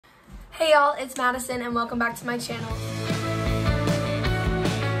Hey y'all, it's Madison and welcome back to my channel.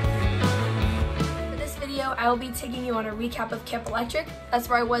 For this video, I will be taking you on a recap of Camp Electric. That's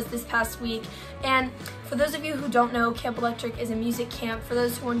where I was this past week. And for those of you who don't know, Camp Electric is a music camp for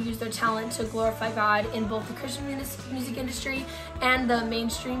those who want to use their talent to glorify God in both the Christian music industry and the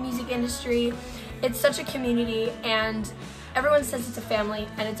mainstream music industry. It's such a community and everyone says it's a family,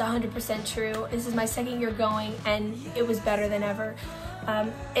 and it's 100% true. This is my second year going and it was better than ever.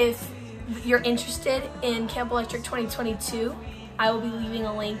 If you're interested in Camp Electric 2022, I will be leaving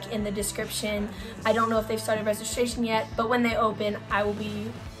a link in the description. I don't know if they've started registration yet, but when they open, I will be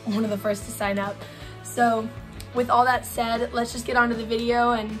one of the first to sign up. So with all that said, let's just get on to the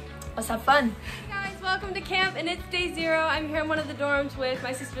video and let's have fun. Hey guys, welcome to camp and it's day 0. I'm here in one of the dorms with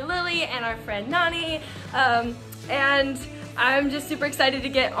my sister Lily and our friend Nani. And I'm just super excited to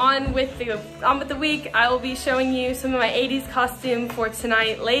get on with the week. I will be showing you some of my 80s costume for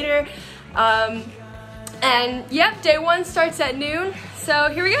tonight later. And yep, day 1 starts at noon, so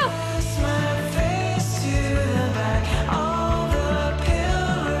here we go.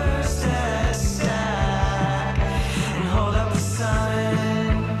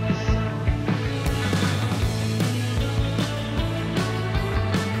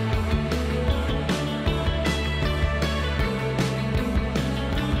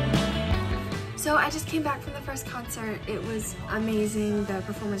 So I just came back from the first concert. It was amazing. The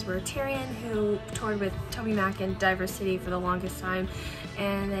performers were Tyrion, who toured with Toby Mac and Diversity for the longest time,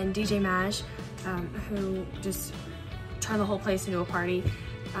 and then DJ Maj, who just turned the whole place into a party.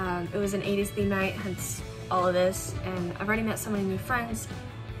 It was an 80s theme night, hence all of this, and I've already met so many new friends.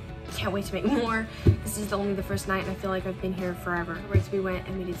 Can't wait to make more. This is only the first night and I feel like I've been here forever. We went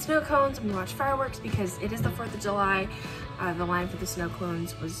and we did snow cones and we watched fireworks because it is the 4th of July. The line for the snow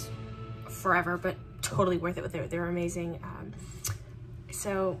cones was forever, but totally worth it. They were amazing.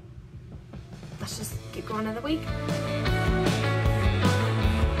 So let's just get going on the week.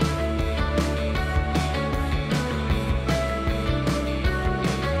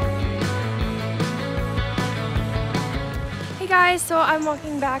 Hey guys, so I'm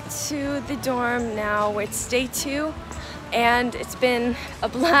walking back to the dorm now. It's day 2 and it's been a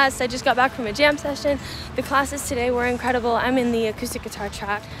blast. I just got back from a jam session. The classes today were incredible. I'm in the acoustic guitar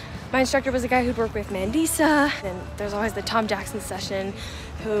track. My instructor was a guy who'd worked with Mandisa. And there's always the Tom Jackson session,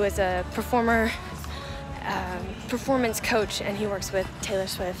 who is a performance coach, and he works with Taylor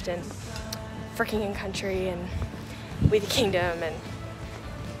Swift and Freaking in Country and We the Kingdom, and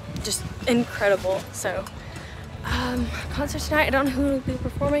just incredible. So concert tonight, I don't know who will be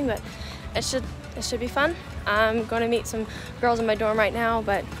performing, but it should be fun. I'm going to meet some girls in my dorm right now,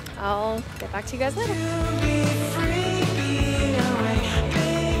 but I'll get back to you guys later.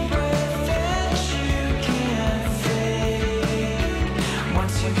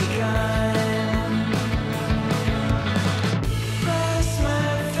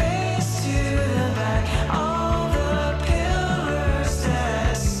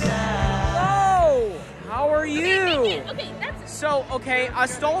 Okay, I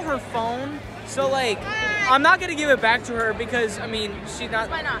stole her phone, so like, I'm not gonna give it back to her because, I mean, she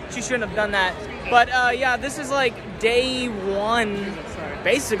shouldn't have done that. But yeah, this is like day 1,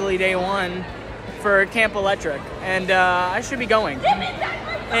 basically day 1 for Camp Electric, and I should be going.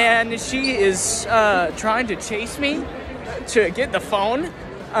 And she is trying to chase me to get the phone.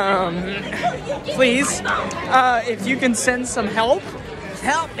 Please, if you can send some help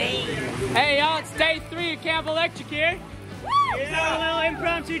me. Hey y'all, it's day 3 of Camp Electric here. Yeah. A little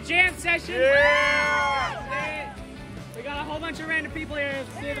impromptu jam session. Yeah. We got a whole bunch of random people here.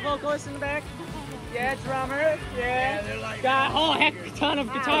 See the vocalist in the back? Yeah, drummer. Yeah. Got a whole heck ton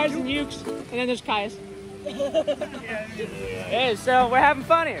of guitars and ukes. And then there's Caius. Yeah, so we're having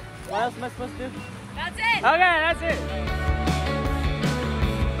fun here. What else am I supposed to do? That's it. Okay, that's it.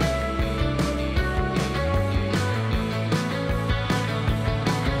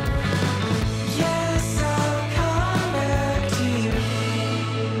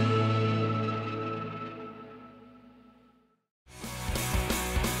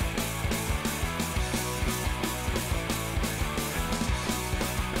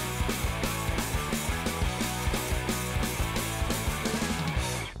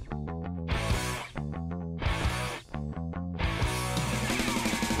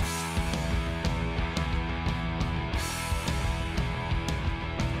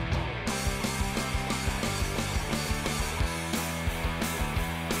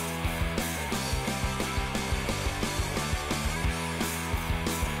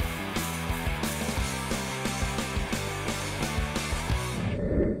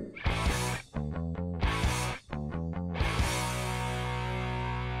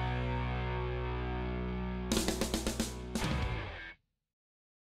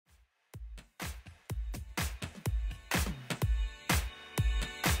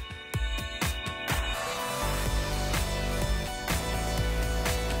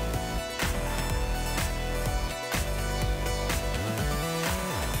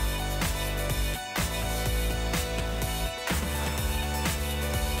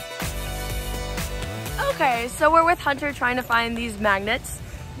 Okay, so we're with Hunter trying to find these magnets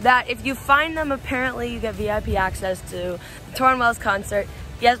that if you find them, apparently you get VIP access to the Tauren Wells concert.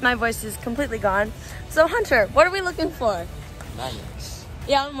 Yes, my voice is completely gone. So Hunter, what are we looking for? Magnets.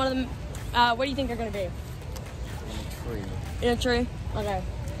 Yeah, one of them. What do you think they're gonna be? In a tree. In a tree? Okay.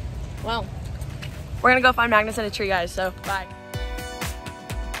 Well, we're gonna go find magnets in a tree, guys, so bye.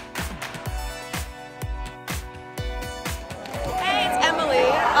 Hey, it's Emily.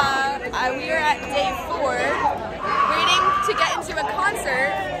 We are at day 4, waiting to get into a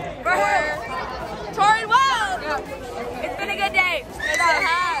concert for Tauren Wells. It's been a good day. It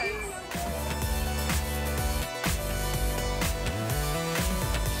has.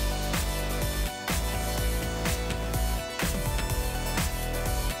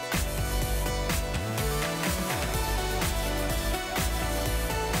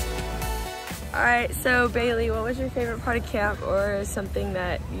 All right, so Bailey, what was your favorite part of camp or something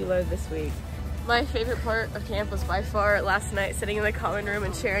that you learned this week? My favorite part of camp was by far last night sitting in the common room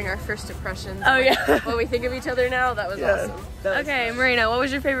and sharing our first impressions. Oh yeah. What we think of each other now, that was awesome. Okay, Marina, what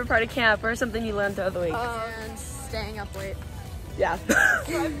was your favorite part of camp or something you learned throughout the week? And staying up late. Yeah.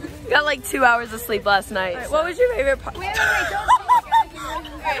 Got like 2 hours of sleep last night. Right, what was your favorite part? Wait, don't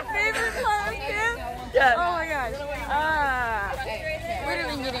Favorite part of camp? Yeah. Oh my gosh.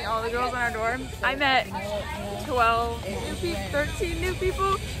 Literally meeting all the girls in our dorm. I met 12 new people, 13 new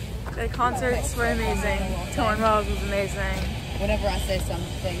people. The concerts were amazing. Tauren Wells was amazing. Whenever I say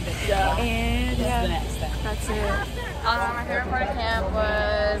something that's And yeah, that's it. My favorite part of camp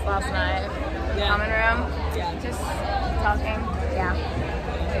was last night. Common room. Just talking. Yeah.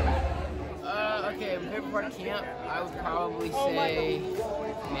 okay, my favorite part of camp, I would probably say,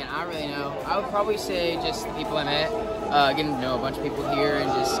 man, I don't really know. I would probably say just the people I met, getting to know a bunch of people here and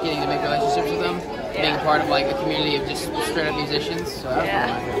just getting to make relationships with them, being part of like a community of just straight up musicians. So that was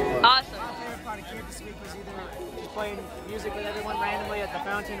probably my favorite part. Awesome. My favorite part of camp this week was either just playing music with everyone randomly at the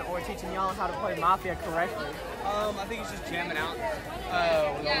fountain or teaching y'all how to play Mafia correctly. I think it's just jamming out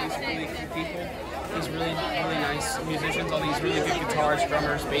with all these really cool people. These really nice musicians, all these really good guitarists,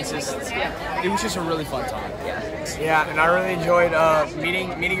 drummers, bassists. It was just a really fun time. Yeah, and I really enjoyed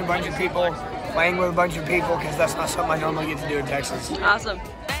meeting a bunch of people, playing with a bunch of people, because that's not something I normally get to do in Texas. Awesome.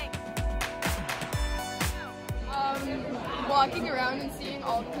 Walking around and seeing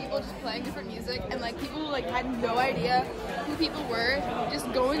all the people just playing different music and like people like had no idea who people were,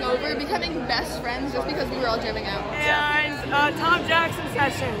 just going over, becoming best friends just because we were all jamming out. And Tom Jackson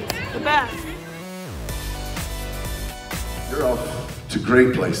sessions, the best. You're off to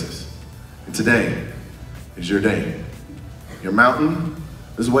great places, and today is your day. Your mountain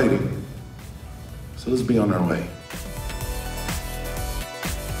is waiting, so let's be on our way.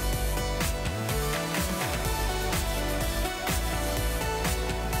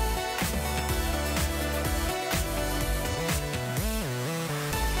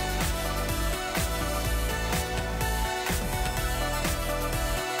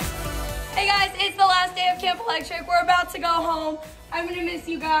 Hey guys, it's the last day of Camp Electric. We're about to go home. I'm gonna miss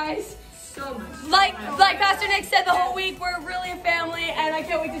you guys so much. Like Pastor Nick said, the whole week we're really a family, and I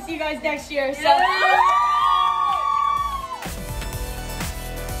can't wait to see you guys next year. So.